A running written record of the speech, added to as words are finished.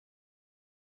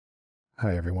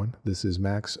Hi everyone, this is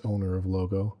Max, owner of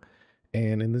Logo,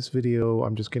 and in this video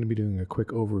I'm just going to be doing a quick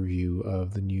overview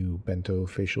of the new Bento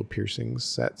facial piercings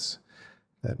sets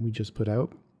that we just put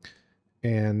out.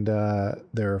 And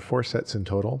there are 4 sets in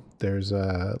total. There's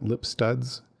lip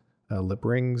studs, lip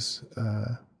rings,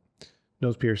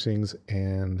 nose piercings,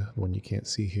 and the one you can't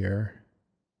see here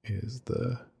is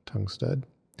the tongue stud.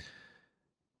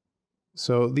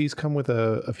 So these come with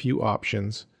a few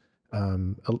options.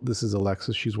 This is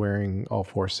Alexa. She's wearing all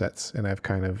 4 sets, and I've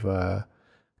kind of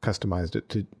customized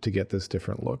it to get this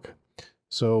different look.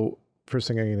 So first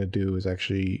thing I'm going to do is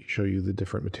actually show you the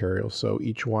different materials. So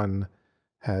each one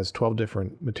has 12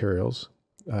 different materials,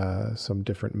 some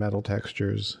different metal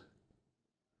textures.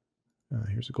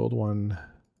 Here's a gold one,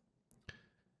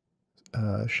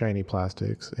 shiny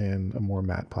plastics, and a more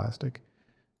matte plastic.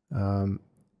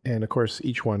 And of course,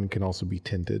 each one can also be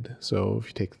tinted. So if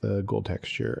you take the gold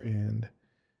texture and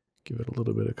give it a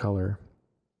little bit of color,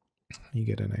 you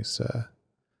get a nice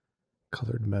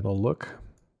colored metal look.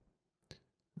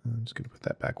 I'm just going to put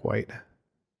that back white.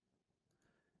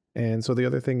 And so the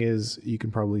other thing is, you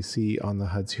can probably see on the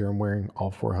HUDs here, I'm wearing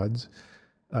all 4 HUDs.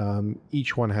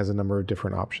 Each one has a number of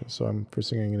different options. So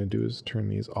first thing I'm going to do is turn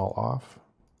these all off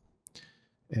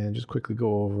and just quickly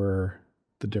go over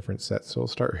the different sets. So I'll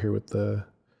start here with the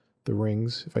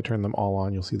rings. If I turn them all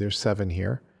on, you'll see there's 7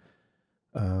 here.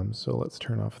 So let's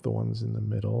turn off the ones in the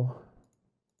middle.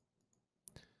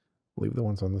 Leave the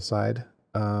ones on the side.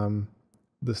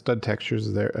 The stud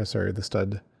textures there,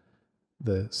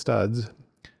 the studs,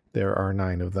 there are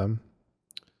 9 of them.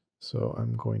 So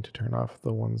I'm going to turn off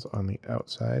the ones on the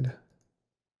outside,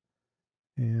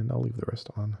 and I'll leave the rest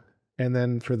on. And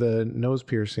then for the nose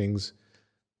piercings,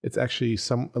 it's actually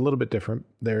a little bit different.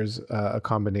 There's a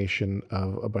combination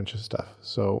of a bunch of stuff.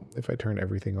 So if I turn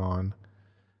everything on,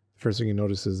 first thing you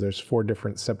notice is there's 4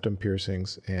 different septum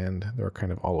piercings, and they're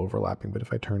kind of all overlapping. But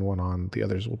if I turn one on, the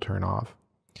others will turn off.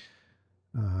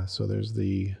 So there's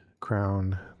the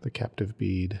crown, the captive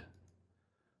bead,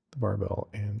 the barbell,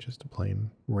 and just a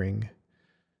plain ring.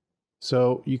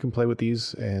 So you can play with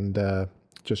these and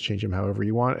just change them however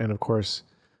you want. And of course,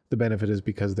 the benefit is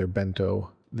because they're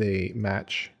bento, they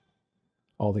match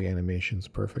all the animations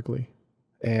perfectly.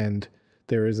 And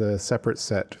there is a separate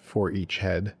set for each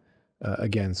head,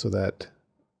 again, so that,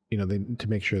 to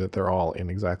make sure that they're all in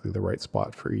exactly the right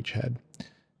spot for each head,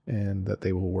 and that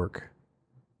they will work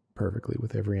perfectly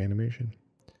with every animation.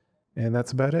 And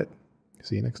that's about it.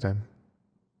 See you next time.